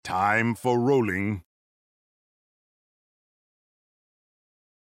Time for rolling.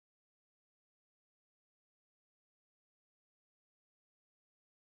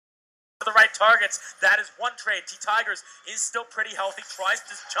 The right targets. That is one trade. T-Tigers is still pretty healthy. Tries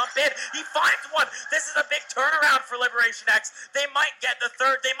to jump in. He finds one. This is a big turnaround for Liberation X. They might get the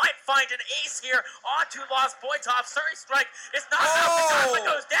third. They might find an ace here onto Lost Boytov. Surrey strike is not enough. The Godwin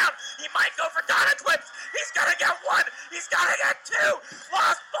goes down. He might go for Donna Twips. He's gonna get one. He's gonna get two.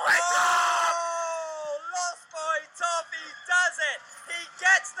 Lost Boytov. Lost Boytov. He does it. He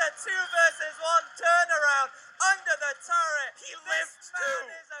gets the 2 versus 1 turnaround under the turret. He lives too. This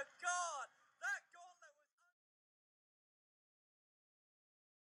man is a god. That gauntlet was...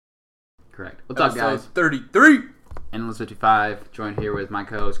 Correct. What's up, guys? 33. Endless 55. Joined here with my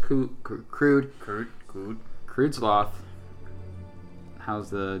co-host, Crude. Crude Sloth. How's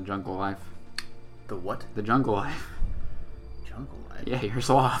the jungle life? The what? The jungle life. Jungle life? Yeah, you're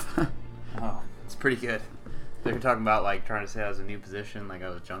Sloth. Oh, it's pretty good. They were talking about, like, trying to say I was a new position, like I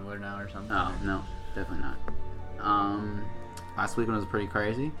was jungler now or something. Oh, no. Definitely not. Last weekend was pretty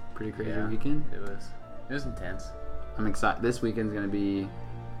crazy. Pretty crazy weekend. It was intense. I'm excited. This weekend's going to be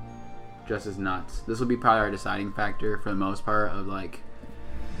just as nuts. This will be probably our deciding factor for the most part of, like,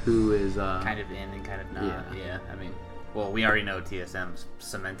 who is... kind of in and kind of not. Yeah. I mean, well, we already know TSM's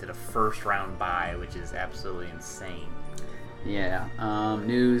cemented a first-round bye, which is absolutely insane. Yeah.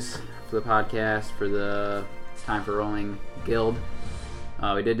 News for the podcast for the Time for Rolling Guild.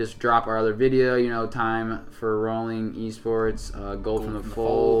 We did just drop our other video, Time for Rolling Esports, Gold from the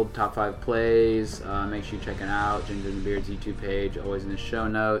Fold, top 5 plays. Make sure you check it out. Ginger and the Beard's YouTube page, always in the show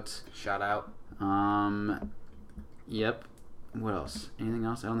notes. Shout out. Yep. What else? Anything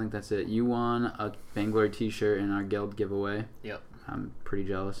else? I don't think that's it. You won a Bangor t-shirt in our guild giveaway. Yep. I'm pretty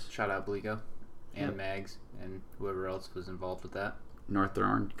jealous. Shout out Blico and Yep. Mags and whoever else was involved with that.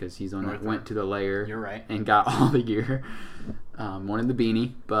 Norththorn, because he's the one that went to the lair. You're right. And got all the gear. Wanted the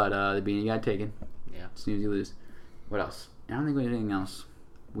beanie, but the beanie got taken. Yeah. Snooze, you lose. What else? I don't think we did anything else.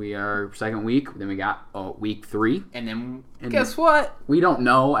 We are second week. Then we got week 3. And then guess what? We don't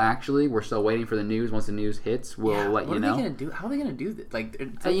know, actually. We're still waiting for the news. Once the news hits, we'll let you know. What are they going to do? How are they going to do this? Like,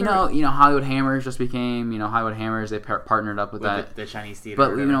 Hollywood Hammers just became, Hollywood Hammers. They partnered up with that. The Chinese theater.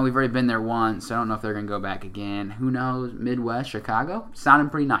 But, we've already been there once, so I don't know if they're going to go back again. Who knows? Midwest, Chicago? Sounding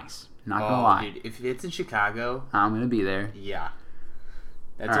pretty nice. Not going to lie. Dude, if it's in Chicago, I'm going to be there. Yeah.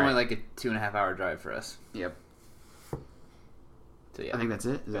 That's only like a 2.5 hour drive for us. Yep. So, yeah. I think that's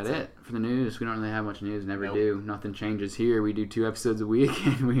it. Is that it for the news? We don't really have much news. Never Nope. do. Nothing changes here. We do 2 episodes a week,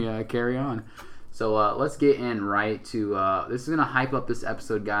 and we carry on. So let's get in right to... this is going to hype up this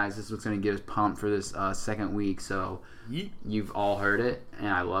episode, guys. This is what's going to get us pumped for this second week. So you've all heard it, and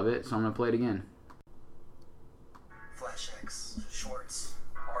I love it. So I'm going to play it again. Flash X, Shorts,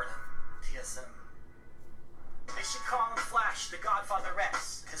 Arden, TSM. They should call him Flash, the Godfather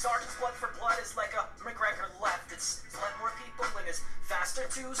X. His Arden's blood for blood is like a McGregor left. It's bled more people and is faster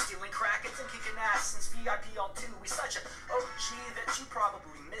too, stealing crackets and kicking ass since VIP all 2. He's such a OG that you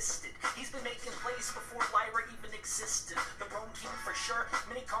probably missed it. He's been making plays before Lyra even existed. The Rome King for sure,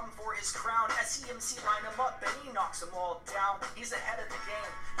 many come for his crown. SEMC line him up and he knocks them all down. He's ahead of the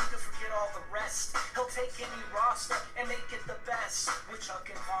game, you can forget all the rest. He'll take any roster and make it the best. With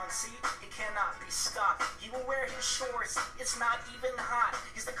Chuck and Von C, he cannot be stopped. He will wear his shorts, it's not even hot.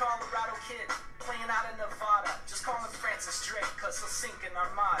 He's the Colorado kid, playing out in Nevada. Just call him Francis Drake, cause he'll sink in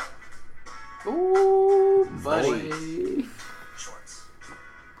Armada. Ooh, buddy. Shorts.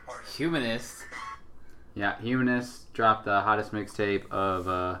 Humanist. Yeah, Humanist dropped the hottest mixtape of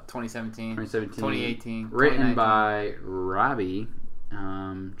 2017. 2018. 2018. Written by Robbie.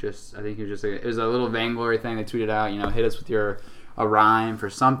 I think it was a little Vainglory thing they tweeted out, hit us with a rhyme for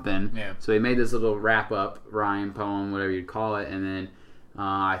something. Yeah. So he made this little wrap up rhyme, poem, whatever you'd call it, and then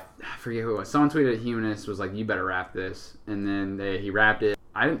I forget who it was. Someone tweeted at Humanist, was like, you better rap this. And then he rapped it.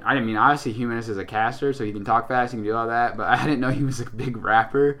 I didn't mean, obviously Humanist is a caster, so he can talk fast, he can do all that, but I didn't know he was a big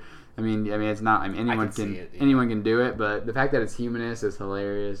rapper. I mean, it's not. Anyone can do it, but the fact that it's Humanist is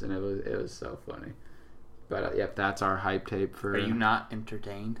hilarious, and it was so funny. But yep, that's our hype tape for. Are you not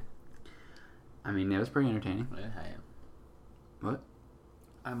entertained? I mean, it was pretty entertaining. Yeah, I am. What?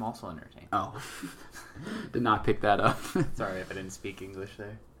 I'm also entertained. Oh, did not pick that up. Sorry if I didn't speak English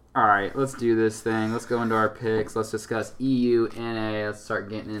there. All right, let's do this thing. Let's go into our picks. Let's discuss EU, NA. Let's start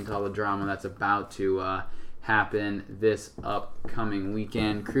getting into all the drama that's about to happen this upcoming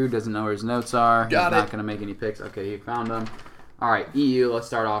weekend. Crew doesn't know where his notes are. He's not going to make any picks. Okay, he found them. All right, EU. Let's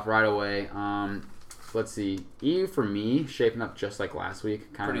start off right away. Let's see. EU for me, shaping up just like last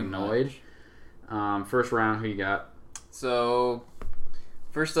week. Kind of annoyed. First round, who you got? So,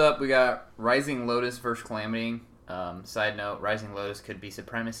 First up, we got Rising Lotus versus Calamity. Side note, Rising Lotus could be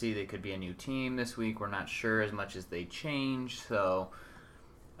Supremacy. They could be a new team this week. We're not sure as much as they change. So,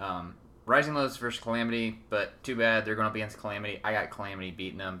 Rising Lotus versus Calamity, but too bad they're going up against Calamity. I got Calamity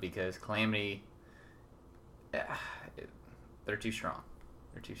beating them because Calamity, they're too strong.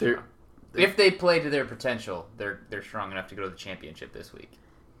 They're too strong. If they play to their potential, they're strong enough to go to the championship this week.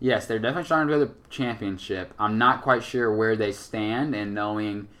 Yes, they're definitely trying to go to the championship. I'm not quite sure where they stand, and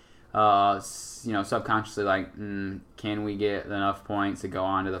knowing, subconsciously, like, can we get enough points to go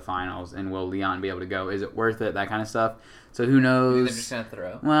on to the finals, and will Leon be able to go? Is it worth it? That kind of stuff. So who knows? They're just gonna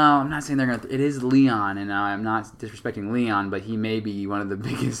throw. Well, I'm not saying they're gonna. It is Leon, and I'm not disrespecting Leon, but he may be one of the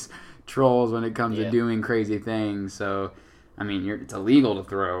biggest trolls when it comes to doing crazy things. So, I mean, it's illegal to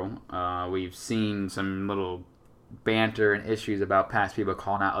throw. We've seen some little banter and issues about past people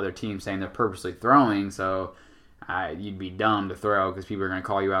calling out other teams saying they're purposely throwing, so you'd be dumb to throw because people are going to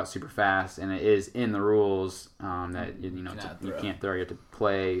call you out super fast, and it is in the rules that you can't throw. You have to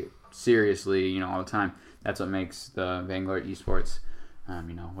play seriously, all the time. That's what makes the Vanguard Esports,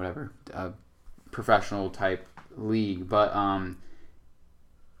 professional type league. But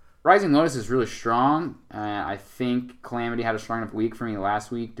Rising Lotus is really strong. I think Calamity had a strong enough week for me last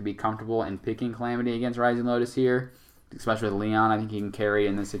week to be comfortable in picking Calamity against Rising Lotus here, especially with Leon. I think he can carry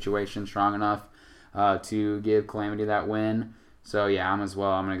in this situation strong enough to give Calamity that win. So yeah, I'm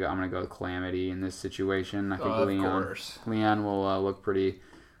gonna go with Calamity in this situation. I think Leon will look pretty.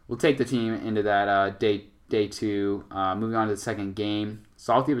 We'll take the team into that day two. Moving on to the second game,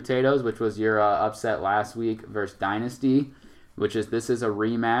 Salty Potatoes, which was your upset last week versus Dynasty. This is a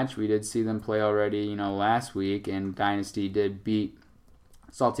rematch. We did see them play already, last week, and Dynasty did beat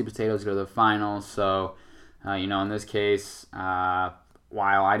Salty Potatoes to go to the finals. So, in this case,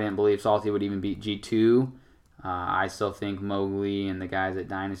 while I didn't believe Salty would even beat G2, I still think Mowgli and the guys at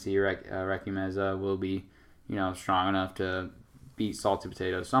Dynasty, Rekimeza, will be, strong enough to beat Salty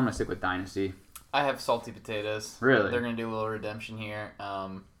Potatoes. So I'm going to stick with Dynasty. I have Salty Potatoes. Really? They're going to do a little redemption here.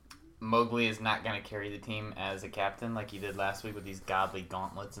 Mowgli is not going to carry the team as a captain like he did last week with these godly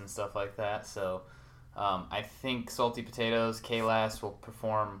gauntlets and stuff like that. So I think Salty Potatoes, Klas will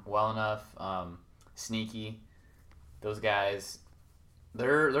perform well enough. Sneaky, those guys,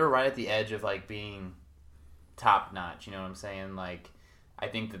 they're right at the edge of like being top notch. You know what I'm saying? Like, I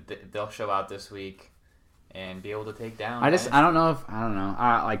think that they'll show out this week and be able to take down. I don't know.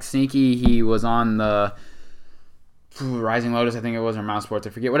 Like Sneaky, he was on the Rising Lotus, I think it was, or Mouse Sports. I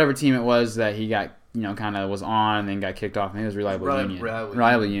forget whatever team it was that he got, kind of was on and then got kicked off. Maybe it was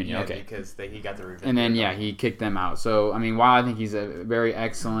Reliable Union. Yeah, okay, because he got the revenge. And then he kicked them out. So I mean, while I think he's a very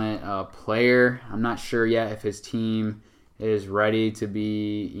excellent player, I'm not sure yet if his team is ready to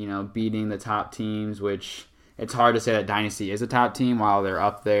be, beating the top teams. Which it's hard to say that Dynasty is a top team while they're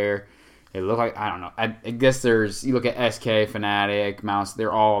up there. It look like, I don't know. I guess you look at SK, Fnatic, Mouse.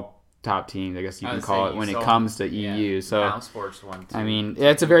 They're all top teams, I guess you can call it, when it comes to EU. So Mouse Sports one too. I mean,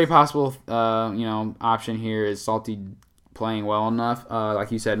 it's a very possible option here. Is Salty playing well enough?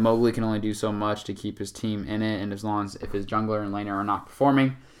 Like you said, Mowgli can only do so much to keep his team in it, and as long as if his jungler and laner are not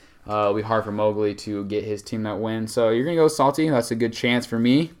performing, it'll be hard for Mowgli to get his team that win. So you're gonna go Salty. That's a good chance for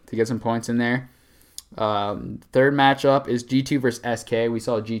me to get some points in there. Third matchup is G2 versus SK. We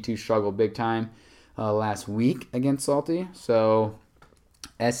saw G2 struggle big time last week against Salty. So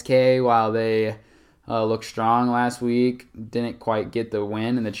SK, while they looked strong last week, didn't quite get the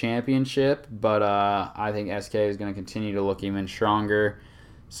win in the championship, but I think SK is going to continue to look even stronger.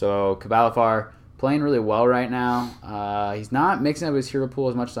 So Cabalifar playing really well right now. He's not mixing up his hero pool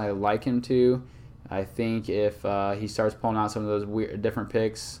as much as I like him to. I think if he starts pulling out some of those different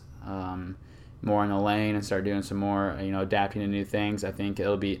picks, more in the lane, and start doing some more, adapting to new things, I think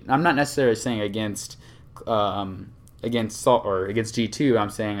it'll be. I'm not necessarily saying against Salt or against G2. I'm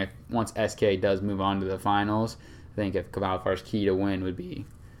saying if once SK does move on to the finals, I think if Cabalifar's key to win would be.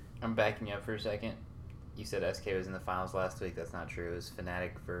 I'm backing you up for a second. You said SK was in the finals last week. That's not true. It was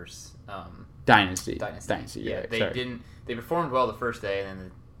Fnatic versus Dynasty. Yeah, right. They performed well the first day, and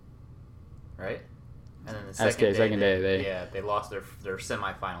then right, and then the second day they lost their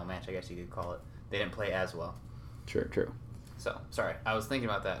semifinal match. I guess you could call it. They didn't play as well. True. So sorry, I was thinking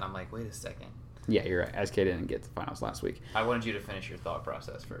about that, and I'm like, wait a second. Yeah, you're right. SK didn't get the finals last week. I wanted you to finish your thought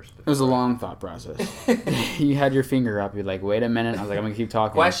process first. It was a long thought process. You had your finger up. You're like, wait a minute. I was like, I'm going to keep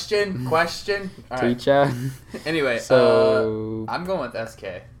talking. Question. All right. Teacher. Anyway, so I'm going with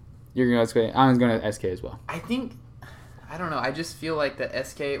SK. You're going to SK? I'm going to SK as well. I don't know. I just feel like the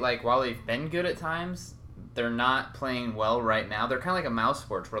SK, like, while they've been good at times, they're not playing well right now. They're kind of like a Mouse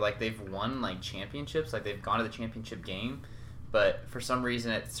Sports where, like, they've won, like, championships. Like, they've gone to the championship game. but for some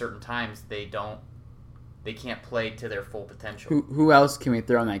reason at certain times they can't play to their full potential. Who else can we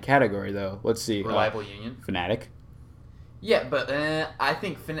throw in that category though? Let's see. Reliable Union. Fnatic. Yeah, but I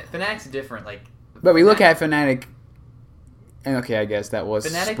think Fnatic's different. Like, but we look at Fnatic. And okay, I guess that was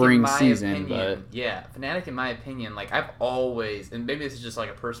Fnatic spring season, but yeah, Fnatic, in my opinion, like I've always, and maybe this is just like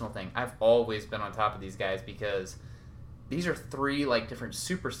a personal thing, I've always been on top of these guys because these are 3 like different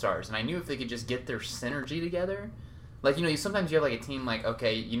superstars, and I knew if they could just get their synergy together, like sometimes you have like a team like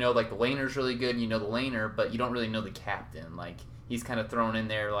okay, like the laner's really good, and the laner, but you don't really know the captain, like he's kind of thrown in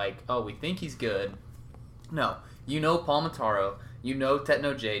there like oh we think he's good, no, Paul Mataro,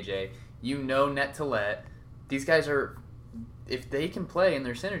 Tetno JJ, Net Tillette, these guys are. If they can play in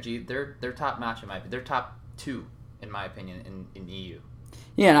their synergy, they're top notch in my opinion. They're top 2 in my opinion in EU.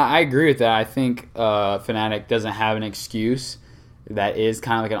 Yeah, and I agree with that. I think Fnatic doesn't have an excuse. That is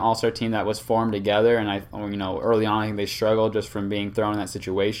kind of like an all-star team that was formed together, and early on I think they struggled just from being thrown in that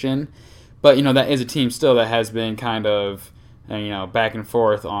situation. But that is a team still that has been kind of back and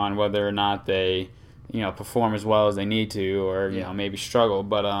forth on whether or not they perform as well as they need to, or maybe struggle.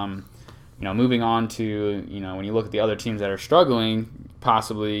 But moving on to, when you look at the other teams that are struggling,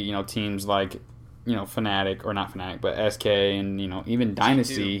 possibly, teams like, Fnatic, or not Fnatic, but SK and, even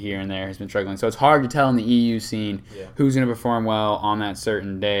Dynasty here and there has been struggling. So it's hard to tell in the EU scene who's going to perform well on that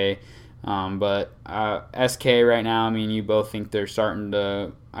certain day. But SK right now, you both think they're starting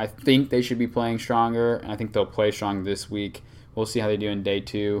to, I think they should be playing stronger, and I think they'll play strong this week. We'll see how they do in day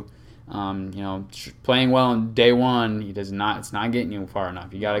 2. Playing well in day 1, it's not getting you far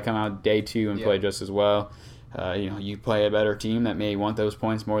enough. You got to come out day 2 and play just as well. You play a better team that may want those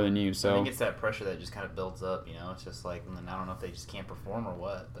points more than you. So I think it's that pressure that just kind of builds up. It's just like, and then I don't know if they just can't perform or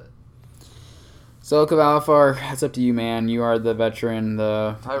what. But so Cavalifar, that's up to you, man. You are the veteran.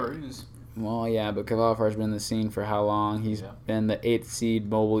 The Tyrese. Well, yeah, but Cavalifar's been in the scene for how long? He's been the 8th seed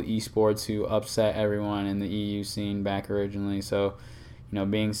mobile esports who upset everyone in the EU scene back originally. So.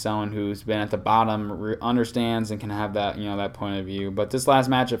 Being someone who's been at the bottom understands and can have that, that point of view. But this last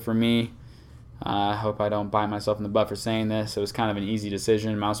matchup for me, I hope I don't bite myself in the butt for saying this. It was kind of an easy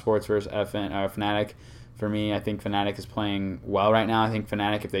decision. Mouse Sports versus Fnatic. For me, I think Fnatic is playing well right now. I think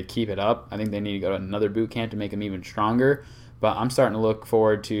Fnatic, if they keep it up, I think they need to go to another boot camp to make them even stronger. But I'm starting to look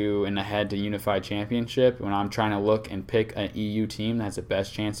forward to and ahead to Unified Championship when I'm trying to look and pick an EU team that has the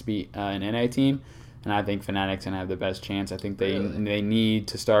best chance to beat an NA team. And I think Fnatic's going to have the best chance. I think they need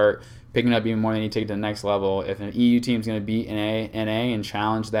to start picking up even more. They need to take it to the next level. If an EU team's going to beat NA and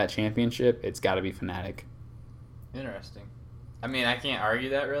challenge that championship, it's got to be Fnatic. Interesting. I can't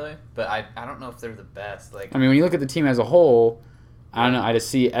argue that really, but I don't know if they're the best. When you look at the team as a whole, I don't know. I just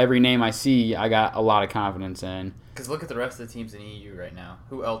see every name I see, I got a lot of confidence in. Because look at the rest of the teams in EU right now.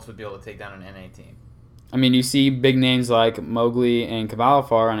 Who else would be able to take down an NA team? You see big names like Mowgli and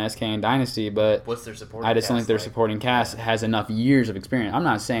Cavalifar on SK and Dynasty, but what's their supporting I just don't think their supporting cast has enough years of experience. I'm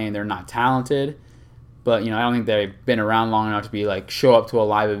not saying they're not talented, but I don't think they've been around long enough to be show up to a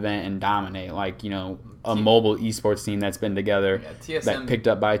live event and dominate a mobile esports team that's been together, that picked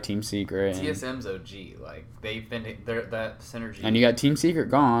up by Team Secret. TSM's OG, they've been that synergy. And you got Team Secret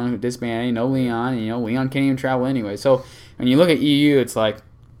gone, disbanded, Leon, and Leon can't even travel anyway. So when you look at EU, it's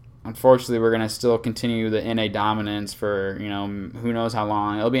unfortunately, we're going to still continue the NA dominance for, who knows how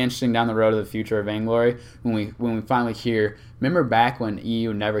long. It'll be interesting down the road of the future of Vainglory when we finally hear. Remember back when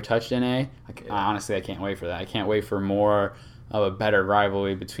EU never touched NA? Honestly, I can't wait for that. I can't wait for more of a better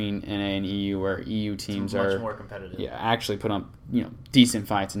rivalry between NA and EU where EU teams are much more competitive. Yeah, actually put up, decent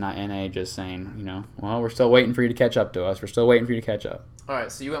fights and not NA just saying, well, we're still waiting for you to catch up to us. We're still waiting for you to catch up. All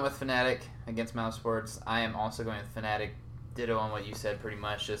right, so you went with Fnatic against Mouse Sports. I am also going with Fnatic. Ditto on what you said pretty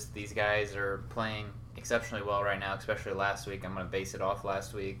much. Just these guys are playing exceptionally well right now, especially last week. I'm going to base it off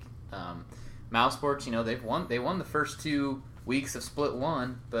last week. Mouse Sports, they won the first 2 weeks of Split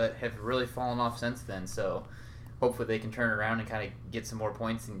 1, but have really fallen off since then. So hopefully they can turn around and kind of get some more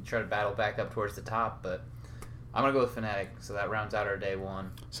points and try to battle back up towards the top. But I'm going to go with Fnatic, so that rounds out our day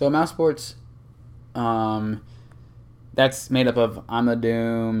 1. So Mouse Sports, that's made up of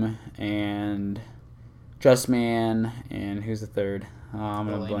Amadoom and Justman, and who's the third? I'm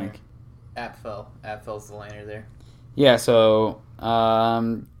going to blank. Apfel's the laner there. Yeah, so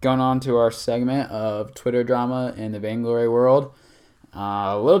going on to our segment of Twitter drama in the Vainglory world.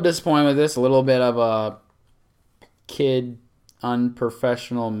 A little disappointed with this. A little bit of a kid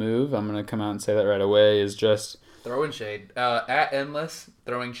unprofessional move. I'm going to come out and say that right away. Is just throwing shade. At Endless,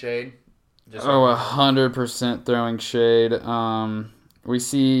 throwing shade. 100% throwing shade. We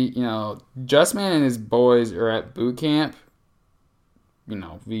see, Justman and his boys are at boot camp,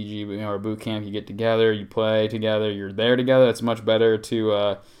 VG or boot camp, you get together, you play together, you're there together. It's much better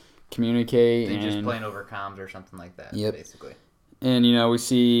to communicate Than and just playing over comms or something like that. Yep. Basically. And, we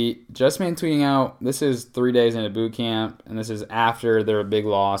see Justman tweeting out, this is 3 days into boot camp, and this is after their big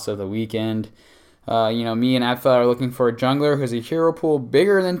loss of the weekend. Me and Atfa are looking for a jungler who has a hero pool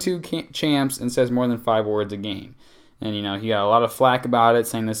bigger than 2 champs and says more than 5 words a game. And, he got a lot of flack about it,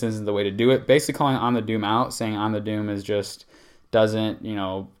 saying this isn't the way to do it. Basically calling On The Doom out, saying On The Doom is just doesn't,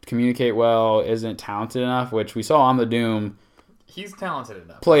 communicate well, isn't talented enough, which we saw On The Doom He's talented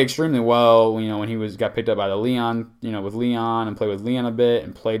enough. play extremely well, when he got picked up by the Leon, with Leon, and played with Leon a bit,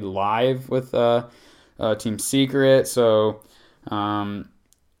 and played live with Team Secret. So a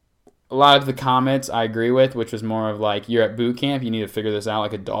lot of the comments I agree with, which was more of like, you're at boot camp, you need to figure this out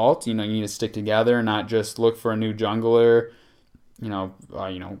like adults. You need to stick together, not just look for a new jungler.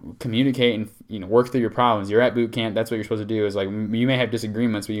 Communicate and work through your problems. You're at boot camp. That's what you're supposed to do. Is like, you may have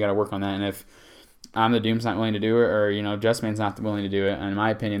disagreements, but you got to work on that. And if I'm the Doom's not willing to do it, or Justman's not willing to do it, and in my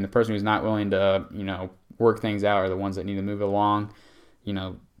opinion, the person who's not willing to work things out are the ones that need to move along.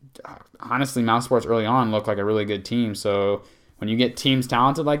 Honestly, Mouse Sports early on looked like a really good team. So when you get teams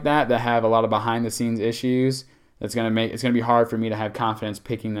talented like that have a lot of behind the scenes issues, it's gonna be hard for me to have confidence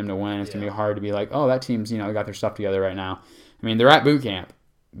picking them to win. It's gonna be hard to be like, oh, that team's got their stuff together right now. I mean, they're at boot camp.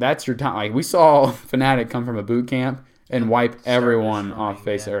 That's your time. Like, we saw Fnatic come from a boot camp and wipe everyone off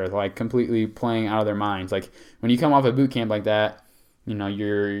face of earth, like completely playing out of their minds. Like, when you come off a boot camp like that,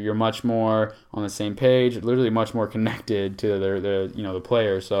 you're much more on the same page, literally much more connected to the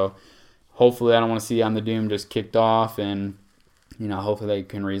players. So hopefully, I don't want to see On The Doom just kicked off, and hopefully they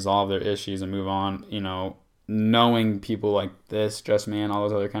can resolve their issues and move on. Knowing people like this, Justman, all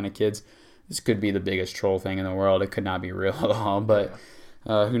those other kind of kids, this could be the biggest troll thing in the world. It could not be real at all, but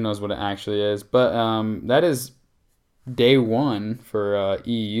who knows what it actually is. But that is day 1 for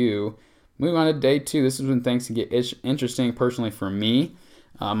EU. Moving on to day 2. This is when things can get interesting personally for me.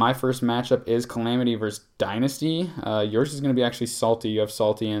 My first matchup is Calamity versus Dynasty. Yours is going to be actually Salty. You have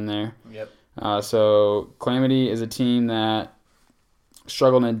Salty in there. Yep. So Calamity is a team that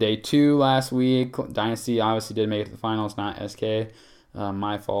struggled in day 2 last week. Dynasty obviously did make it to the finals, not SK.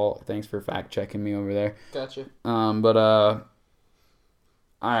 My fault. Thanks for fact checking me over there. Gotcha. But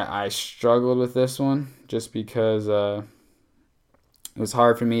I struggled with this one just because it was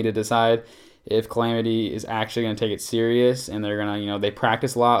hard for me to decide if Calamity is actually going to take it serious and they're going to, they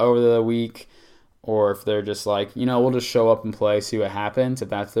practice a lot over the week, or if they're just like, we'll just show up and play, see what happens, if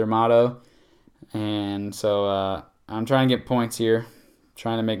that's their motto. And so I'm trying to get points here,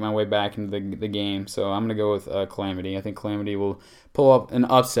 trying to make my way back into the game. So I'm going to go with Calamity. I think Calamity will pull up an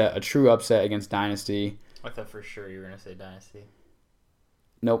upset, a true upset against Dynasty. I thought for sure you were going to say Dynasty.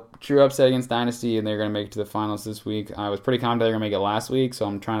 Nope, true upset against Dynasty, and they're going to make it to the finals this week. I was pretty confident they were going to make it last week, so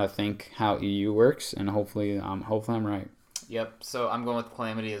I'm trying to think how EU works, and hopefully I'm right. Yep, so I'm going with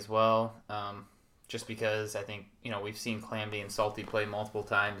Calamity as well, just because I think, we've seen Calamity and Salty play multiple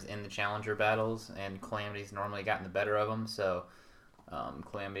times in the Challenger battles, and Calamity's normally gotten the better of them, so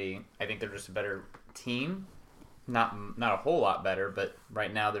Calamity, I think they're just a better team. Not a whole lot better, but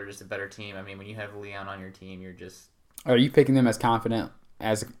right now they're just a better team. I mean, when you have Leon on your team, you're just... Are you picking them as confident,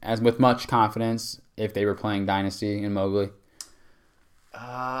 as with much confidence, if they were playing Dynasty and Mowgli?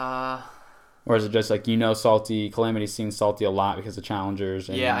 Or is it just like, Salty, Calamity's seen Salty a lot because of Challengers?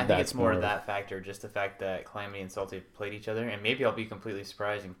 And yeah, I think it's more of that factor, just the fact that Calamity and Salty played each other. And maybe I'll be completely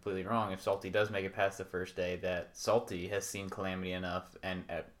surprised and completely wrong if Salty does make it past the first day, that Salty has seen Calamity enough and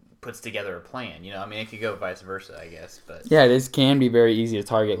puts together a plan. It could go vice versa, I guess. But yeah, this can be very easy to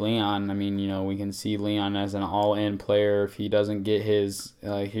target Leon. I mean, we can see Leon as an all-in player if he doesn't get his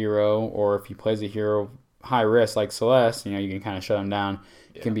hero, or if he plays a hero high risk like Celeste, you can kind of shut him down.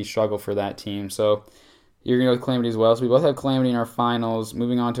 It can be struggle for that team. So you're going to go with Calamity as well. So we both have Calamity in our finals.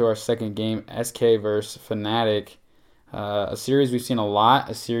 Moving on to our second game, SK versus Fnatic. A series we've seen a lot.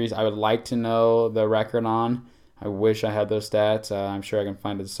 A series I would like to know the record on. I wish I had those stats. I'm sure I can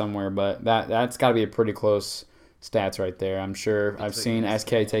find it somewhere, but that's got to be a pretty close stats right there. I'm sure I've seen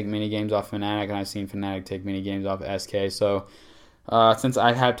SK take mini games off Fnatic, and I've seen Fnatic take mini games off SK. So since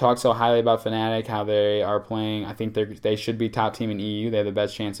I have talked so highly about Fnatic, how they are playing, I think they should be top team in EU. They have the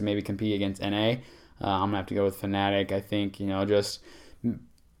best chance to maybe compete against NA. I'm going to have to go with Fnatic. I think, just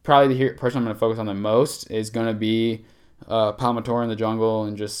probably the person I'm going to focus on the most is going to be Palmator in the jungle,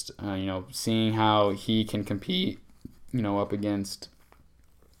 and just seeing how he can compete up against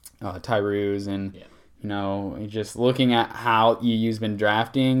Tyrus, and just looking at how EU's been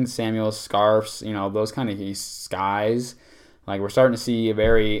drafting Samuel, Scarfs, those kind of skies. Like, we're starting to see a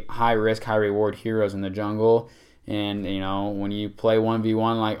very high risk, high reward heroes in the jungle, And, when you play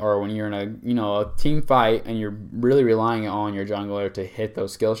 1v1, or when you're in a team fight and you're really relying on your jungler to hit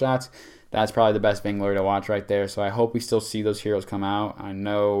those skill shots, that's probably the best Vainglory to watch right there. So I hope we still see those heroes come out. I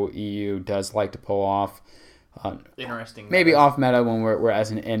know EU does like to pull off interesting. Maybe off meta when we're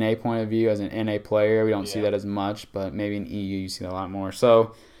as an NA point of view, as an NA player, we don't see that as much, but maybe in EU you see that a lot more.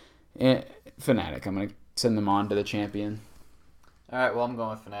 So, Fnatic, I'm going to send them on to the champion. All right, well, I'm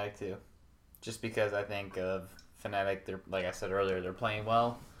going with Fnatic too. Just because I think of Fnatic, they're, like I said earlier, they're playing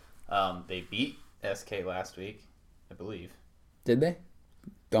well. They beat SK last week, I believe. Did they?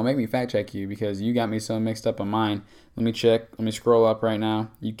 Don't make me fact check you because you got me so mixed up on mine. Let me check. Let me scroll up right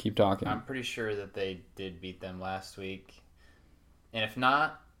now. You keep talking. I'm pretty sure that they did beat them last week. And if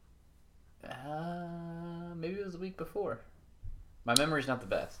not, maybe it was the week before. My memory's not the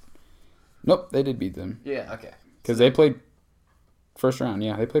best. Nope, they did beat them. Yeah, okay. Because they played first round.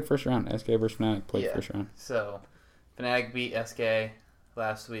 Yeah, they played first round. SK versus Fnatic played first round. So, Fnatic beat SK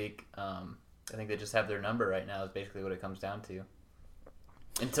last week. I think they just have their number right now is basically what it comes down to.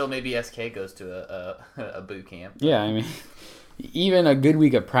 Until maybe SK goes to a boot camp. Yeah, I mean, even a good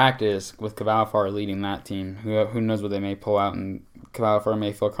week of practice with Cavalifar leading that team, who knows what they may pull out, and Cavalifar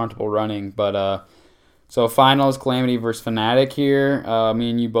may feel comfortable running. But so finals, Calamity versus Fnatic here.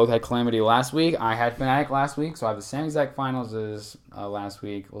 Me and you both had Calamity last week. I had Fnatic last week, so I have the same exact finals as last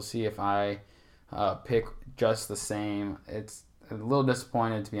week. We'll see if I pick just the same. It's a little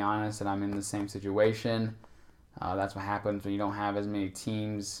disappointed, to be honest, that I'm in the same situation. That's what happens when you don't have as many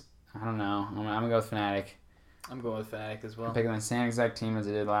teams. I don't know. I'm going to go with Fnatic. I'm going with Fnatic as well. I'm picking the same exact team as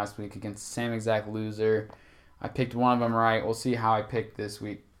I did last week against the same exact loser. I picked one of them right. We'll see how I pick this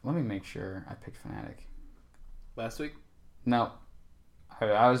week. Let me make sure I picked Fnatic. Last week? No.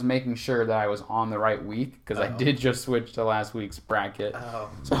 I was making sure that I was on the right week because I did just switch to last week's bracket.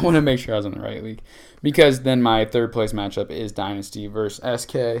 So I want to make sure I was on the right week. Because then my third place matchup is Dynasty versus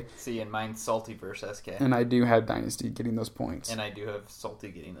SK. See, and mine's Salty versus SK. And I do have Dynasty getting those points. And I do have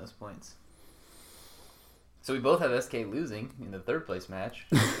Salty getting those points. So we both have SK losing in the third place match.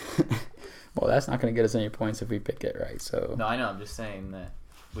 Well, that's not going to get us any points if we pick it right. So no, I know. I'm just saying that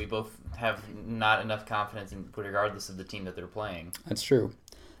we both have not enough confidence in regardless of the team that they're playing. That's true.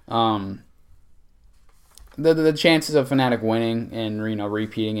 The chances of Fnatic winning and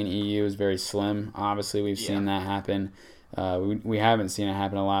repeating in EU is very slim. Obviously, we've seen that happen. We haven't seen it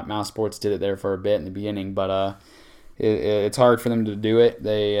happen a lot. Mouse Sports did it there for a bit in the beginning, but it's hard for them to do it.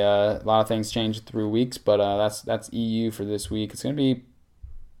 They a lot of things change through weeks, but that's EU for this week. It's going to be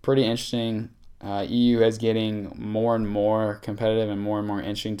pretty interesting. EU is getting more and more competitive and more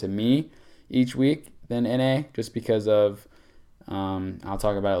interesting to me each week than NA, just because of I'll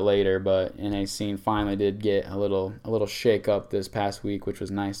talk about it later, but NA scene finally did get a little shake up this past week, which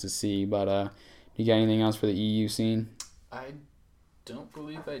was nice to see. But you got anything else for the EU scene? I don't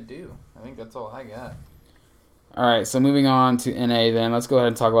believe I do. I think that's all I got. All right, so moving on to NA then. Let's go ahead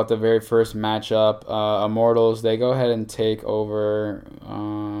and talk about the very first matchup. Immortals, they go ahead and take over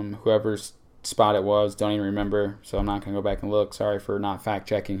whoever's spot it was. Don't even remember, so I'm not going to go back and look. Sorry for not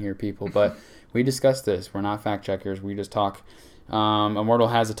fact-checking here, people. But we discussed this. We're not fact-checkers. We just talk. Immortal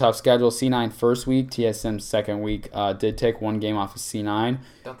has a tough schedule. C9 first week, TSM second week. Did take one game off of C9.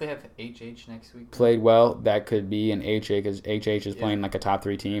 Don't they have HH next week? Played well. That could be an HH because HH is playing like a top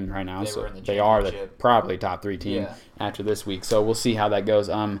 3 team right now. So they are the probably top 3 team after this week. So we'll see how that goes.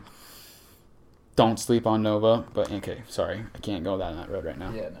 Don't sleep on Nova. But okay, sorry. I can't go down that road right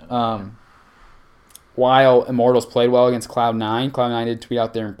now. Yeah, no. While Immortals played well against Cloud9, Cloud9 did tweet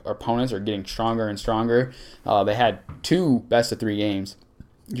out their opponents are getting stronger and stronger. They had 2 best-of-3 games.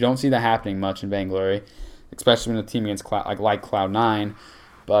 You don't see that happening much in Vainglory, especially when the team against like Cloud9.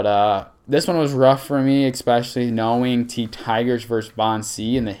 But this one was rough for me, especially knowing T-Tigers versus Von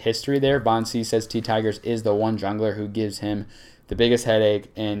C and the history there. Von C says T-Tigers is the one jungler who gives him the biggest headache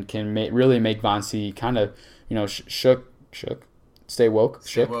and can really make Von C kind of, shook. Stay woke.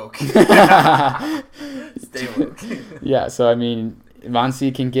 Stay woke. Stay woke. Yeah, so I mean, Von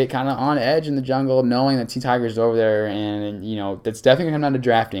C can get kind of on edge in the jungle, knowing that T-Tigers is over there, and that's definitely going to come down to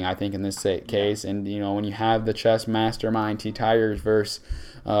drafting, I think, in this case. And when you have the chess mastermind T-Tigers versus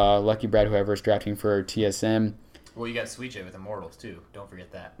Lucky Brad, whoever's drafting for TSM. Well, you got Sweetjay with Immortals too. Don't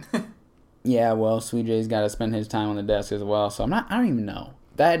forget that. Yeah, well, Sweetjay's got to spend his time on the desk as well. So I don't even know.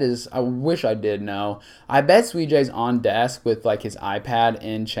 I wish I did know. I bet Sweetjay's on desk with like his iPad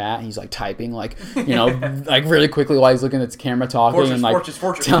in chat. He's like typing like really quickly while he's looking at the camera talking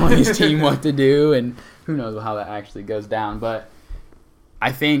Fortress. telling his team what to do, and who knows how that actually goes down. But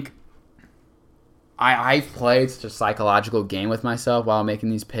I think I've played such a psychological game with myself while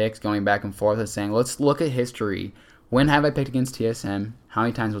making these picks, going back and forth and saying, let's look at history. When have I picked against TSM? How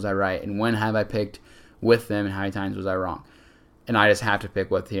many times was I right? And when have I picked with them, and how many times was I wrong? And I just have to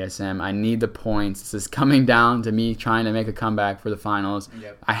pick with TSM. I need the points. This is coming down to me trying to make a comeback for the finals.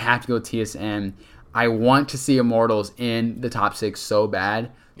 Yep. I have to go TSM. I want to see Immortals in the top 6 so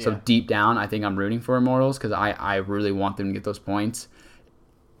bad. So deep down, I think I'm rooting for Immortals because I really want them to get those points.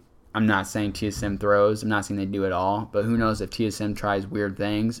 I'm not saying TSM throws. I'm not saying they do it all. But who knows if TSM tries weird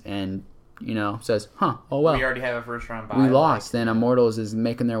things and, says, oh, well. We already have a first round bye. We lost. Then Immortals is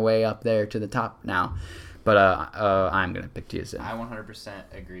making their way up there to the top now. But I'm going to pick TSM. I 100%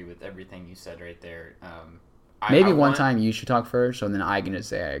 agree with everything you said right there. Maybe one time you should talk first, so then I can just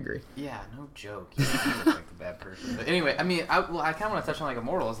say I agree. Yeah, no joke. You look like the bad person. But anyway, I mean, I kind of want to touch on like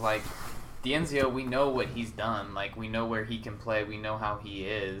Immortals. Like, D'Enzio, we know what he's done. Like, we know where he can play. We know how he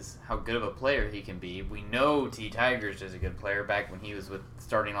is, how good of a player he can be. We know T Tigers is a good player back when he was with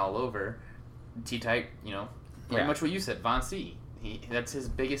starting all over. Pretty much what you said, Von C. That's his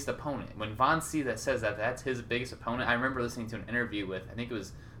biggest opponent. When Von C says that's his biggest opponent, I remember listening to an interview with, I think it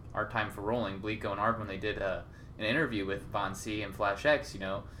was Our Time for Rolling, Bleeko and Arv, when they did an interview with Von C and Flash X,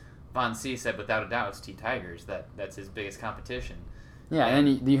 Von C said without a doubt it's T Tigers. That's his biggest competition. Yeah,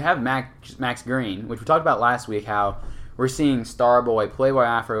 and you have Max Green, which we talked about last week, how we're seeing Starboy, Playboy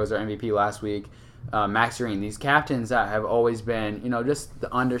Afro was our MVP last week, Max Green, these captains that have always been, just the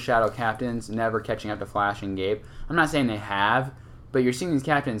undershadow captains, never catching up to Flash and Gabe. I'm not saying they have, but you're seeing these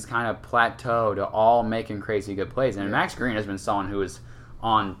captains kind of plateau to all making crazy good plays. And Max Green has been someone who is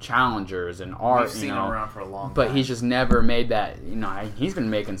on challengers and art, We've seen him around for a long time. But he's just never made that, he's been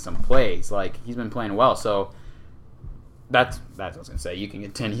making some plays. Like, he's been playing well, so... That's what I was going to say. You can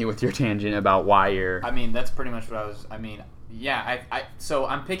continue with your tangent about why you're... I mean, that's pretty much what I was... So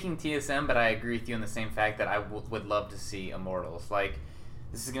I'm picking TSM, but I agree with you in the same fact that I would love to see Immortals. Like,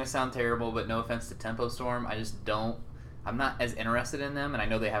 this is going to sound terrible, but no offense to Tempo Storm. I just don't... I'm not as interested in them, and I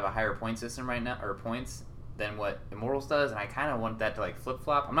know they have a higher point system right now, or points, than what Immortals does, and I kind of want that to,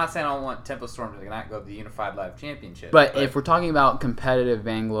 flip-flop. I'm not saying I don't want Tempo Storm to not go to the Unified Live Championship. But if we're talking about competitive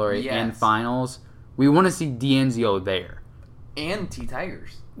Vainglory and finals, we want to see D'Enzio there. And T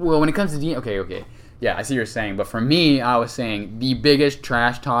Tigers. Well, when it comes to okay. Yeah, I see what you're saying. But for me, I was saying the biggest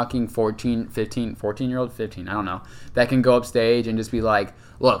trash-talking 14-year-old, 15, I don't know, that can go up stage and just be like,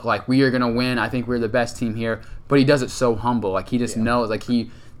 look, we are going to win. I think we're the best team here. But he does it so humble. He just knows.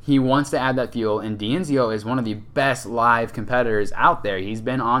 He wants to add that fuel. And D'Enzio is one of the best live competitors out there. He's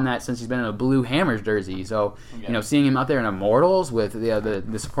been on that since he's been in a Blue Hammers jersey. So, seeing him out there in Immortals with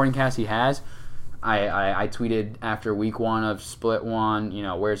the supporting cast he has, I tweeted after week 1 of Split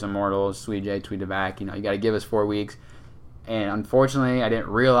 1, where's Immortals? Sweet J tweeted back, you got to give us 4 weeks. And unfortunately, I didn't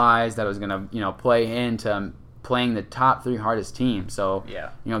realize that it was going to, play into playing the top 3 hardest teams. So,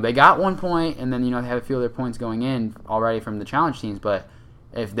 they got 1 point, and then, they have a few of their points going in already from the challenge teams. But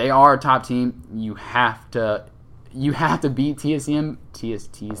if they are a top team, you have to beat TSM,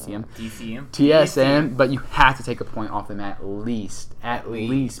 but you have to take a point off them at least,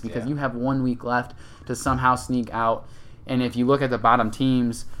 because you have 1 week left to somehow sneak out. And if you look at the bottom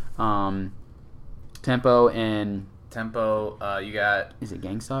teams, Tempo, you got... Is it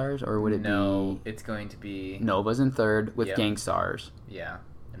Gangstars, or would it be... No, it's going to be... Nova's in 3rd with Gangstars. Yeah,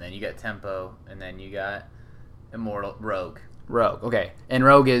 and then you got Tempo, and then you got Rogue, okay. And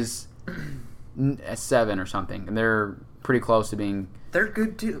Rogue is... 7 or something, and they're pretty close to being. They're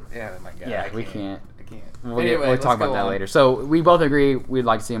good too. Yeah, oh my god. Yeah, we can't. I can't. We'll talk about that later. So we both agree we'd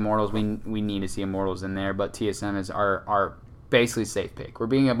like to see Immortals. We need to see Immortals in there, but TSM is our basically safe pick. We're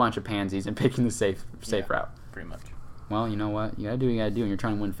being a bunch of pansies and picking the safe route. Pretty much. Well, you know what? You gotta do what you gotta do, and you're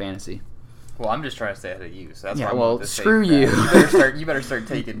trying to win fantasy. Well, I'm just trying to stay ahead of you. So that's why well, screw you. You better start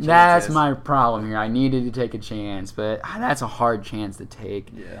taking chances. That's my problem here. I needed to take a chance, but that's a hard chance to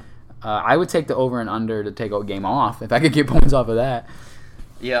take. Yeah. I would take the over and under to take a game off if I could get points off of that.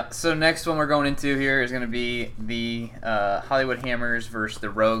 Yeah, so next one we're going into here is going to be the Hollywood Hammers versus the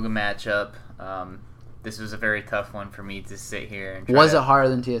Rogue matchup. This was a very tough one for me to sit here and try Was it harder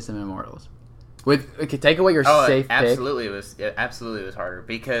than TSM Immortals? Take away your safe pick. Absolutely, it was harder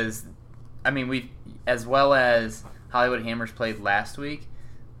because, we as well as Hollywood Hammers played last week.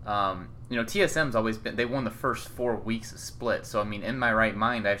 TSM's always been, they won the first 4 weeks of Split. So, in my right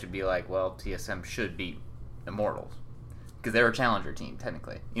mind, I should be like, well, TSM should beat Immortals because they're a challenger team,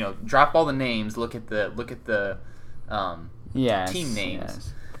 technically. Drop all the names, look at the team names.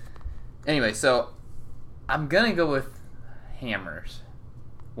 Yes. Anyway, so I'm going to go with Hammers.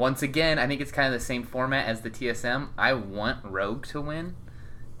 Once again, I think it's kind of the same format as the TSM. I want Rogue to win,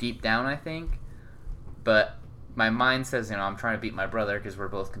 deep down, I think. But my mind says, I'm trying to beat my brother because we're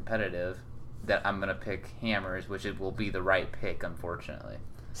both competitive, that I'm going to pick Hammers, which it will be the right pick, unfortunately.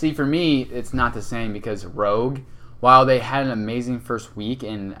 See, for me, it's not the same because Rogue, while they had an amazing first week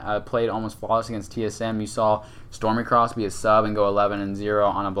and played almost flawless against TSM, you saw Stormy Cross be a sub and go 11-0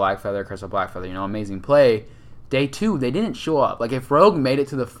 on a Blackfeather, Crystal Blackfeather. Amazing play. Day 2, they didn't show up. Like, if Rogue made it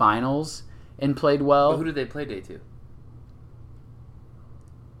to the finals and played well... But who did they play day 2?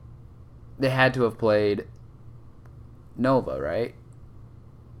 They had to have played Nova, right?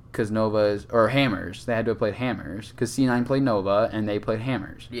 Because Nova is... Or Hammers. They had to have played Hammers. Because C9 played Nova, and they played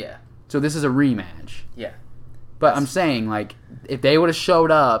Hammers. Yeah. So this is a rematch. Yeah. But I'm saying, like, if they would have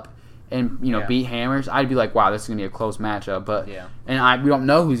showed up and, beat Hammers, I'd be like, wow, this is going to be a close matchup. But we don't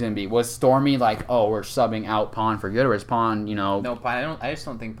know who's going to be. Was Stormy like, oh, we're subbing out Pawn for good? Or is Pawn, No, Pawn, I just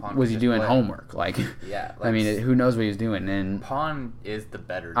don't think Pawn was he doing homework? Like, yeah. I mean, who knows what he was doing? And Pawn is the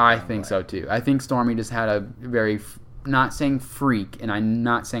better I think so, too. I think Stormy just had a very... Not saying freak, and I'm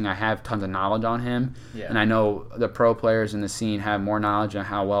not saying I have tons of knowledge on him. Yeah. And I know the pro players in the scene have more knowledge on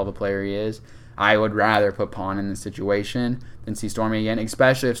how well the player he is. I would rather put Pawn in this situation than see Stormy again,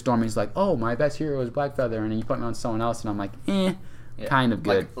 especially if Stormy's like, oh, my best hero is Blackfeather, and then you put me on someone else, and I'm like, kind of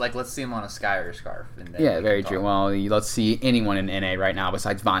good. Like let's see him on a Sky or a Scarf. And then very true. Well, let's see anyone in NA right now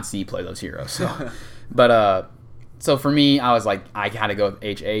besides Von C play those heroes. So, but so for me, I was like, I had to go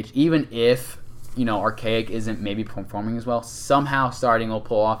with HH, even if Archaic isn't maybe performing as well. Somehow Starting will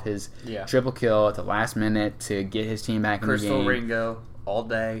pull off his triple kill at the last minute to get his team back in the game. Crystal Ringo all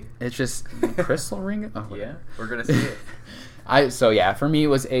day. It's just Crystal Ringo? Oh, yeah, we're going to see it. So for me it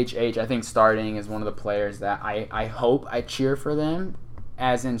was HH. I think Starting is one of the players that I hope I cheer for them,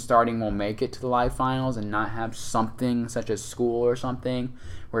 as in Starting will make it to the live finals and not have something such as school or something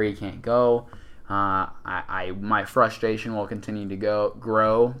where he can't go. My frustration will continue to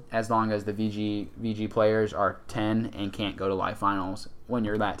grow as long as the VG players are 10 and can't go to live finals when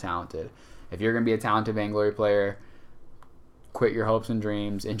you're that talented. If you're going to be a talented Vainglory player, quit your hopes and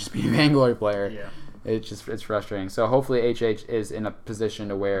dreams and just be a Vainglory player. Yeah. It's frustrating. So hopefully HH is in a position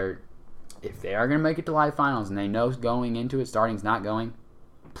to where if they are going to make it to live finals and they know going into it Starting's not going,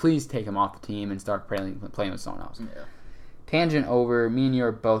 please take him off the team and start playing with someone else. Yeah. Tangent over. Me and you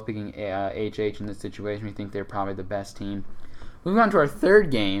are both picking HH in this situation. We think they're probably the best team. Moving on to our third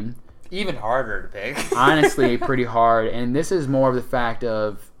game. Even harder to pick. Honestly, pretty hard. And this is more of the fact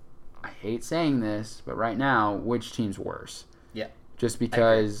of, I hate saying this, but right now, which team's worse? Yeah. Just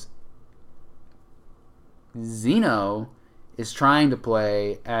because Xeno is trying to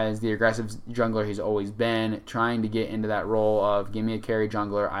play as the aggressive jungler he's always been, trying to get into that role of, give me a carry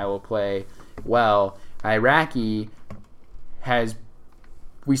jungler, I will play well. Iraqi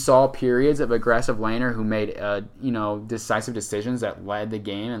we saw periods of aggressive laner who made decisive decisions that led the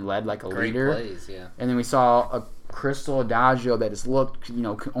game and led like a leader. Great plays, yeah. And then we saw a Crystal Adagio that just looked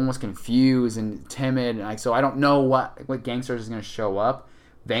almost confused and timid. And so I don't know what Gangsters is going to show up.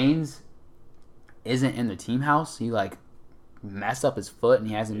 Vaynes isn't in the team house. He messed up his foot and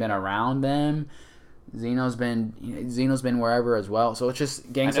he hasn't been around them. Xeno's been wherever as well, so it's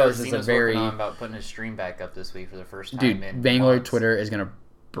just Gangstars is a very. Working on about putting his stream back up this week for the first time. Dude, Vainglory Twitter is gonna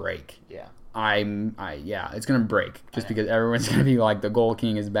break. Yeah, it's gonna break just because everyone's gonna be like, the Gold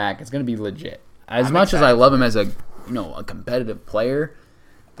King is back. It's gonna be legit. As much as I love him as a competitive player,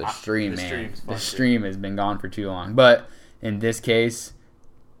 the stream has been gone for too long. But in this case,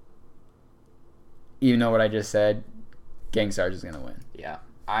 even though what I just said, Gangstars is gonna win. Yeah.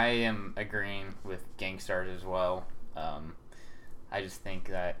 I am agreeing with Gangstars as well. I just think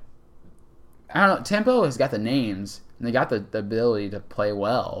that... I don't know. Tempo has got the names, and they got the ability to play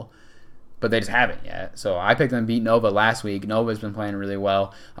well, but they just haven't yet. So I picked them to beat Nova last week. Nova's been playing really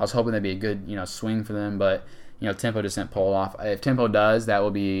well. I was hoping that'd be a good swing for them, but Tempo just didn't pull it off. If Tempo does, that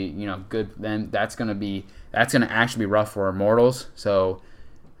will be good. Then that's gonna actually be rough for Immortals. So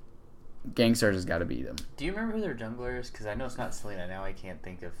Gangstars has got to beat them. Do you remember who their jungler is? Because I know it's not Selena. Now I can't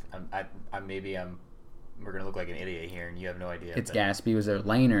think of. We're gonna look like an idiot here, and you have no idea. It's Gatsby was their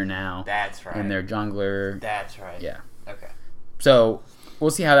laner now. That's right. And their jungler. That's right. Yeah. Okay. So we'll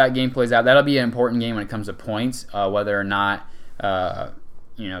see how that game plays out. That'll be an important game when it comes to points. Whether or not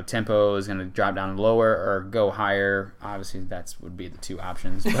Tempo is going to drop down lower or go higher. Obviously, that would be the two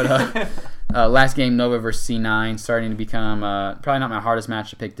options. But last game, Nova versus C9, starting to become probably not my hardest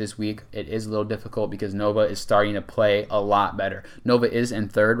match to pick this week. It is a little difficult because Nova is starting to play a lot better. Nova is in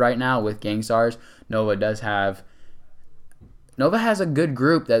third right now with Gangstars. Nova has a good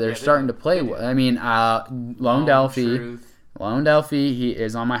group that they're starting to play with. I mean, Lone Delphi, he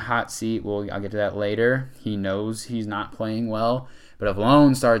is on my hot seat. I'll get to that later. He knows he's not playing well. But if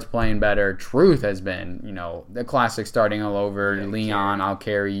Lone starts playing better, Truth has been, the classic starting all over. Yeah, Leon, I'll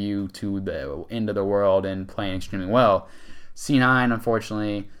carry you to the end of the world and playing extremely well. C9,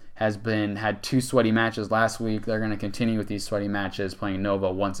 unfortunately, had 2 sweaty matches last week. They're going to continue with these sweaty matches, playing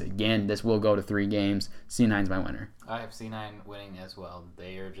Nova once again. This will go to 3 games. C9's my winner. I have C9 winning as well.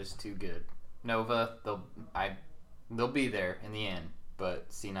 They are just too good. Nova, they'll be there in the end, but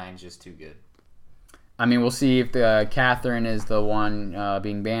C9's just too good. I mean, we'll see if Catherine is the one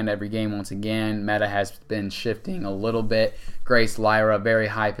being banned every game once again. Meta has been shifting a little bit. Grace, Lyra, very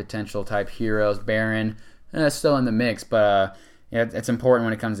high potential type heroes. Baron, still in the mix, but it's important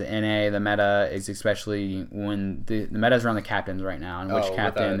when it comes to NA. The meta is especially when the meta is around the captains right now, and which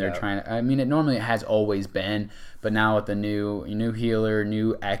captain they're trying to. I mean, it has always been, but now with the new healer,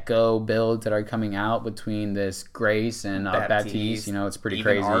 new Echo builds that are coming out between this Grace and Baptiste, it's pretty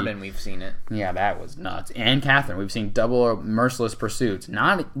Even crazy. Arden, we've seen it. Yeah, that was nuts. And Catherine, we've seen double Merciless Pursuits,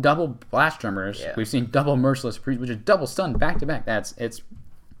 not double Blast Drummers. Yeah. We've seen double Merciless Pursuits, which is double stun back to back. It's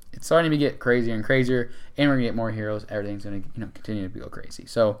starting to get crazier and crazier, and we're going to get more heroes. Everything's going to continue to go crazy.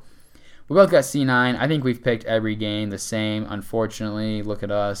 So we both got C9. I think we've picked every game the same. Unfortunately, look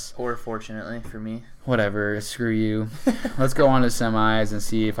at us. Or fortunately for me. Whatever, screw you. Let's go on to semis and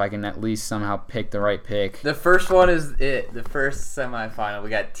see if I can at least somehow pick the right pick. The first one is it. The first semifinal. We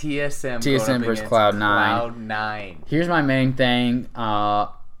got TSM going up versus against Cloud9. Cloud9. Here's my main thing.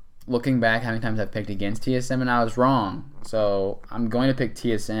 Looking back, how many times I've picked against TSM and I was wrong. So I'm going to pick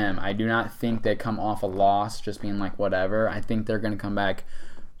TSM. I do not think they come off a loss just being like whatever. I think they're going to come back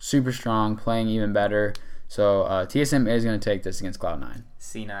super strong, playing even better. So TSM is going to take this against Cloud9.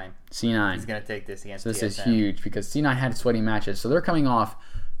 C9 is going to take this against So this TSM. is huge because C9 had sweaty matches. So they're coming off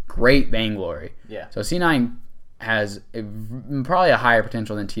great Vainglory. Yeah. So C9 has probably a higher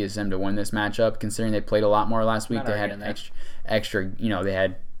potential than TSM to win this matchup, considering they played a lot more last week. Not They had arguing that. extra, they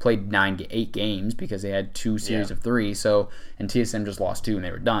had played 8 games because they had 2 series of 3. So, and TSM just lost 2 and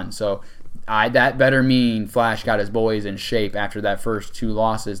they were done. So, that better mean Flash got his boys in shape after that first 2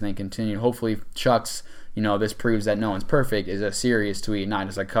 losses, and they continued. Hopefully, Chuck's, this proves that no one's perfect is a serious tweet, not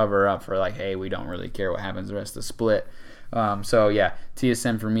just a cover up for like, hey, we don't really care what happens the rest of the split. So yeah,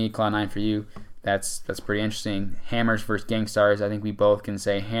 TSM for me, Cloud9 for you. That's pretty interesting. Hammers versus Gangstars. I think we both can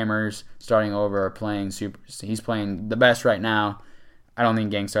say Hammers starting over are playing super. He's playing the best right now. I don't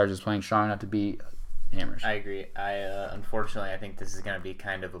think Gangstars is playing strong enough to beat Hammers. I agree. Unfortunately, I think this is going to be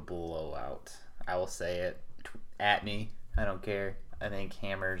kind of a blowout. I will say it. At me. I don't care. I think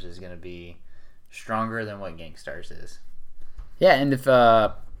Hammers is going to be stronger than what Gangstars is. Yeah, and if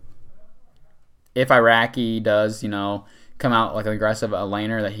Iraqi does, come out like an aggressive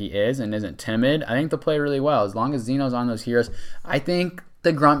laner that he is and isn't timid, I think they'll play really well. As long as Xeno's on those heroes, I think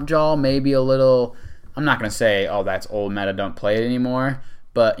the Grumpjaw may be a little... I'm not going to say, that's old meta, don't play it anymore.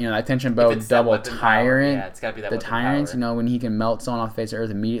 But, that tension bow double Tyrant, it's gotta be that the Tyrants, power. when he can melt someone off the face of Earth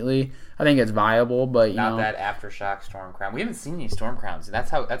immediately, I think it's viable, but, Not that Aftershock Storm Crown. We haven't seen any Storm Crowns. That's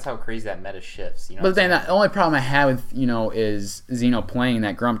how crazy that meta shifts. But then the only problem I have with, is Xeno playing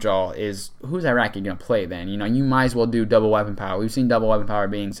that Grumpjaw is who's Iraqi going to play then? You might as well do double weapon power. We've seen double weapon power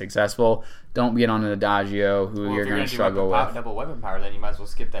being successful. Don't get on an Adagio who you're going to struggle with. Double weapon power, then you might as well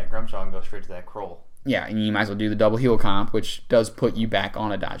skip that Grumpjaw and go straight to that Kroll. Yeah, and you might as well do the double heal comp, which does put you back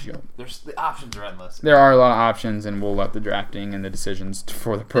on Adagio. The options are endless. There are a lot of options, and we'll let the drafting and the decisions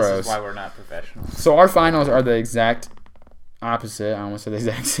for the pros. This is why we're not professionals. So our finals are the exact opposite. I almost said the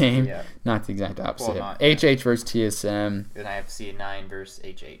exact same. Yeah. Not the exact opposite. Well, not, HH versus TSM. Then I have C9 versus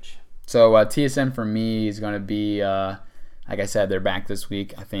HH. So TSM for me is going to be... like I said, they're back this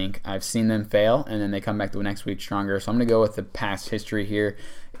week. I think I've seen them fail, and then they come back the next week stronger. So I'm going to go with the past history here.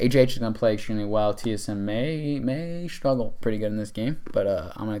 HH is going to play extremely well. TSM may struggle pretty good in this game, but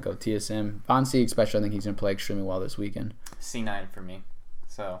I'm going to go TSM. Bonsi, especially, I think he's going to play extremely well this weekend. C9 for me.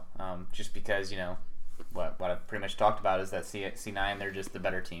 So just because, what I've pretty much talked about is that C9, they're just the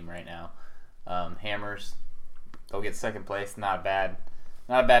better team right now. Hammers, they'll get second place. Not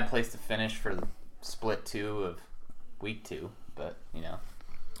a bad place to finish for the split 2 of week 2, but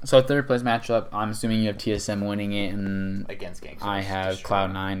So third place matchup, I'm assuming you have TSM winning it, and against Gangsters. I have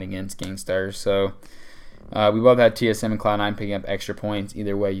Cloud9 against Gangstars. So we both had TSM and Cloud9 picking up extra points.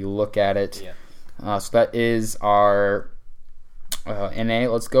 Either way you look at it. Yeah. So that is our NA.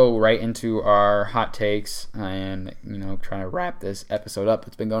 Let's go right into our hot takes and trying to wrap this episode up.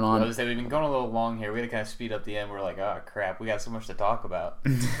 It's been going on. We've been going a little long here. We had to kind of speed up the end. We're like, oh crap, we got so much to talk about.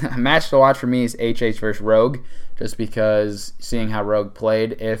 A match to watch for me is HH versus Rogue, just because seeing how Rogue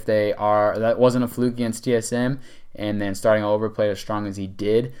played, if that wasn't a fluke against TSM, and then starting over played as strong as he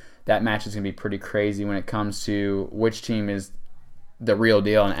did, that match is going to be pretty crazy when it comes to which team is the real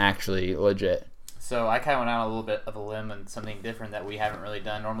deal and actually legit. So I kind of went out a little bit of a limb and something different that we haven't really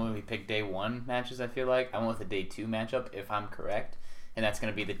done. Normally we pick day 1 matches, I feel like. I went with a day 2 matchup, if I'm correct. And that's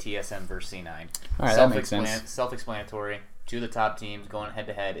going to be the TSM versus C9. All right, that makes sense. Self-explanatory. 2 of the top teams going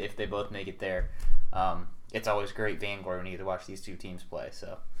head-to-head if they both make it there. It's always great Vanguard when you get to watch these 2 teams play.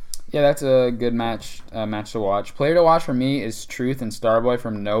 So Yeah, that's a good match to watch. Player to watch for me is Truth and Starboy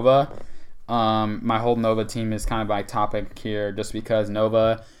from Nova. My whole Nova team is kind of my topic here just because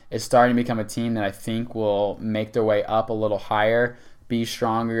Nova is starting to become a team that I think will make their way up a little higher, be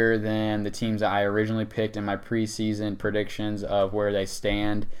stronger than the teams that I originally picked in my preseason predictions of where they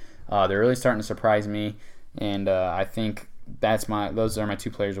stand. They're really starting to surprise me, and I think those are my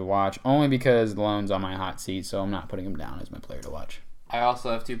 2 players to watch, only because Lone's on my hot seat, so I'm not putting him down as my player to watch. I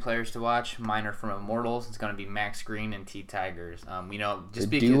also have 2 players to watch. Mine are from Immortals. It's going to be Max Green and T Tigers. Just the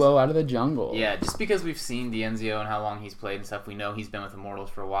because duo out of the jungle. Yeah, just because we've seen D'Enzio and how long he's played and stuff, we know he's been with Immortals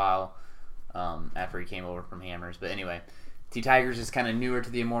for a while after he came over from Hammers. But anyway, T Tigers is kind of newer to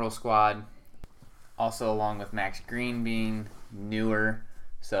the Immortal squad, also along with Max Green being newer.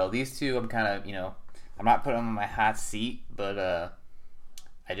 So these 2, I'm kind of, I'm not putting them on my hot seat, but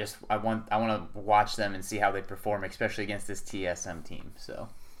I want to watch them and see how they perform, especially against this TSM team. So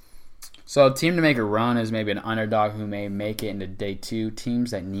a team to make a run is maybe an underdog who may make it into day 2.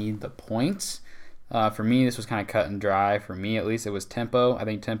 Teams that need the points. For me, this was kind of cut and dry. For me, at least, it was Tempo. I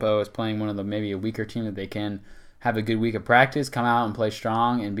think Tempo is playing one of the maybe a weaker team that they can have a good week of practice, come out and play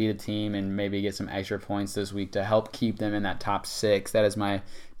strong, and beat a team and maybe get some extra points this week to help keep them in that top 6. That is my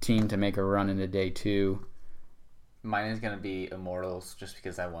team to make a run into day 2. Mine is going to be Immortals just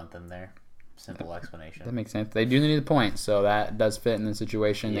because I want them there. Simple explanation. That makes sense. They do need the points, so that does fit in the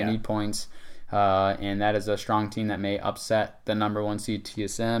situation. Yeah. They need points, and that is a strong team that may upset the number 1 seed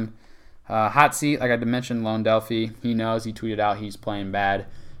TSM. Hot seat, like I mentioned, Lone Delphi. He knows. He tweeted out he's playing bad.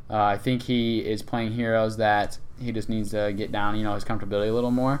 I think he is playing heroes that he just needs to get down, his comfortability a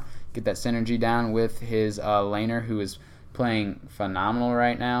little more, get that synergy down with his laner, who is playing phenomenal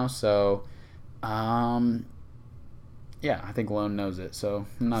right now. So, yeah, I think Lone knows it, so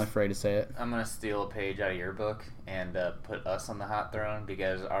I'm not afraid to say it. I'm going to steal a page out of your book and put us on the hot throne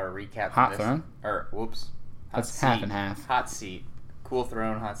because our recap... Hot throne? That's half and half. Hot seat. Cool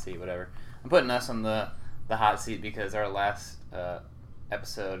throne, hot seat, whatever. I'm putting us on the hot seat because our last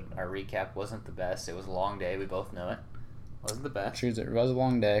episode, our recap, wasn't the best. It was a long day. We both know it. Wasn't the best. True, it was a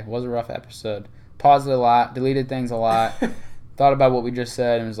long day. It was a rough episode. Paused it a lot. Deleted things a lot. Thought about what we just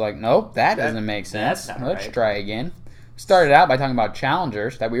said and was like, nope, that doesn't make sense. Let's try again. Started out by talking about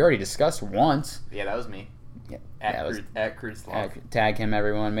challengers that we already discussed once. Yeah, that was me. Yeah, At Crude Sloth. Tag him,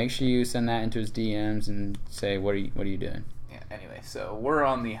 everyone. Make sure you send that into his DMs and say, what are you doing? Yeah. Anyway, so we're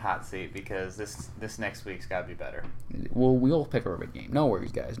on the hot seat because this next week's got to be better. We'll pick a big game. No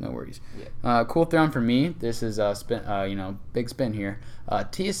worries, guys. No worries. Yeah. Cool throne for me. This is a spin. Big spin here.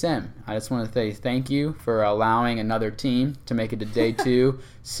 TSM. I just want to say thank you for allowing another team to make it to day 2,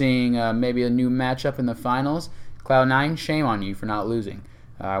 seeing maybe a new matchup in the finals. Cloud9, shame on you for not losing.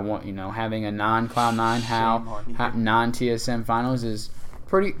 Having a non-Cloud9 non-TSM finals is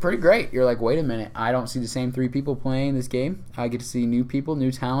pretty great. You're like, wait a minute, I don't see the same 3 people playing this game. I get to see new people,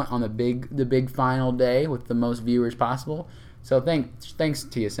 new talent on the big final day with the most viewers possible. So thanks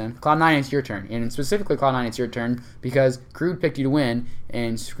TSM. Cloud9, it's your turn, and specifically Cloud9, it's your turn because Crude picked you to win,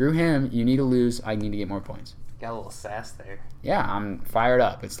 and screw him. You need to lose. I need to get more points. Got a little sass there. Yeah, I'm fired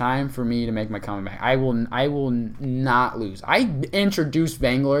up. It's time for me to make my comeback. I will not lose. I introduced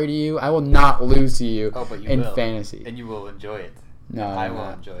Vainglory to you. I will not lose to you in fantasy. And you will enjoy it. No, I will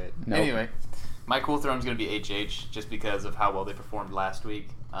enjoy it. Nope. Anyway, my cool throne is going to be HH just because of how well they performed last week.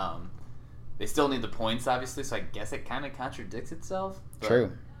 They still need the points, obviously, so I guess it kind of contradicts itself.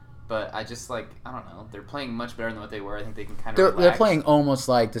 True. But I just, I don't know. They're playing much better than what they were. I think they can kind of relax. They're playing almost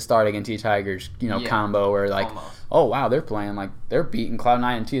like the Start against T-Tigers, combo where, almost. Oh, wow, they're playing like they're beating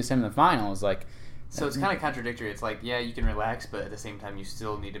Cloud9 and TSM in the finals. So it's kind of contradictory. It's like, yeah, you can relax, but at the same time, you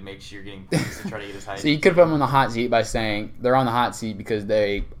still need to make sure you're getting points to try to get as high as So you could put them on the hot seat by saying they're on the hot seat because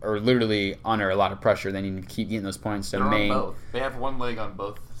they are literally under a lot of pressure. They need to keep getting those points to They're main. on both. They have one leg on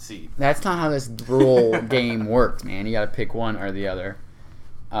both seats. That's not how this rule game works, man. You got to pick one or the other.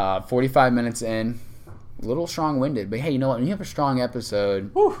 45 minutes in, a little strong-winded, but hey, you know what? When you have a strong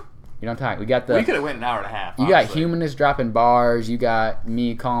episode, Whew. you don't talk. We could have went an hour and a half. You got Humanist dropping bars. You got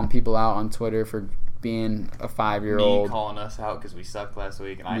me calling people out on Twitter for being a 5-year-old. Me calling us out because we sucked last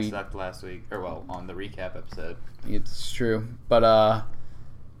week, and I sucked last week, on the recap episode. It's true, but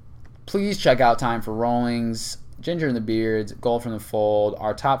please check out Time for Rollings, Ginger and the Beards, Gold from the Fold,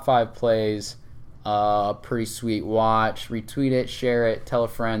 our top 5 plays Pretty sweet watch. Retweet it, share it, tell a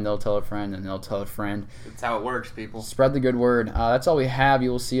friend, they'll tell a friend, and they'll tell a friend. That's how it works, people. Spread the good word. That's all we have.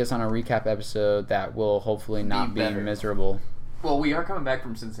 You will see us on a recap episode that will hopefully not be miserable. Well, we are coming back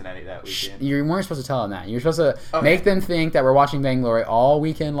from Cincinnati that weekend. You weren't supposed to tell them that. You're supposed to make them think that we're watching Vainglory all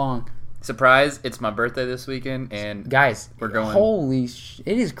weekend long. Surprise, it's my birthday this weekend, and guys, we're going. Holy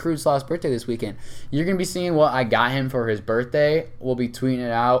it is Crude Slaw's birthday this weekend. You're going to be seeing what I got him for his birthday. We'll be tweeting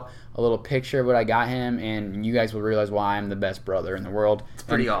it out, a little picture of what I got him, and you guys will realize why I'm the best brother in the world. It's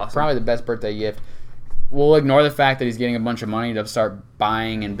pretty awesome. Probably the best birthday gift. We'll ignore the fact that he's getting a bunch of money to start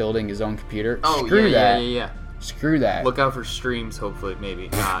buying and building his own computer. Screw that. Yeah. Screw that. Look out for streams, hopefully, maybe.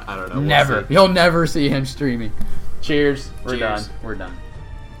 Not, I don't know. Never. You'll never see him streaming. Cheers. We're Cheers. done. We're done.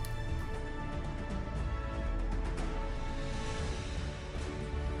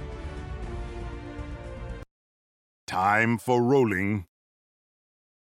 Time for rolling.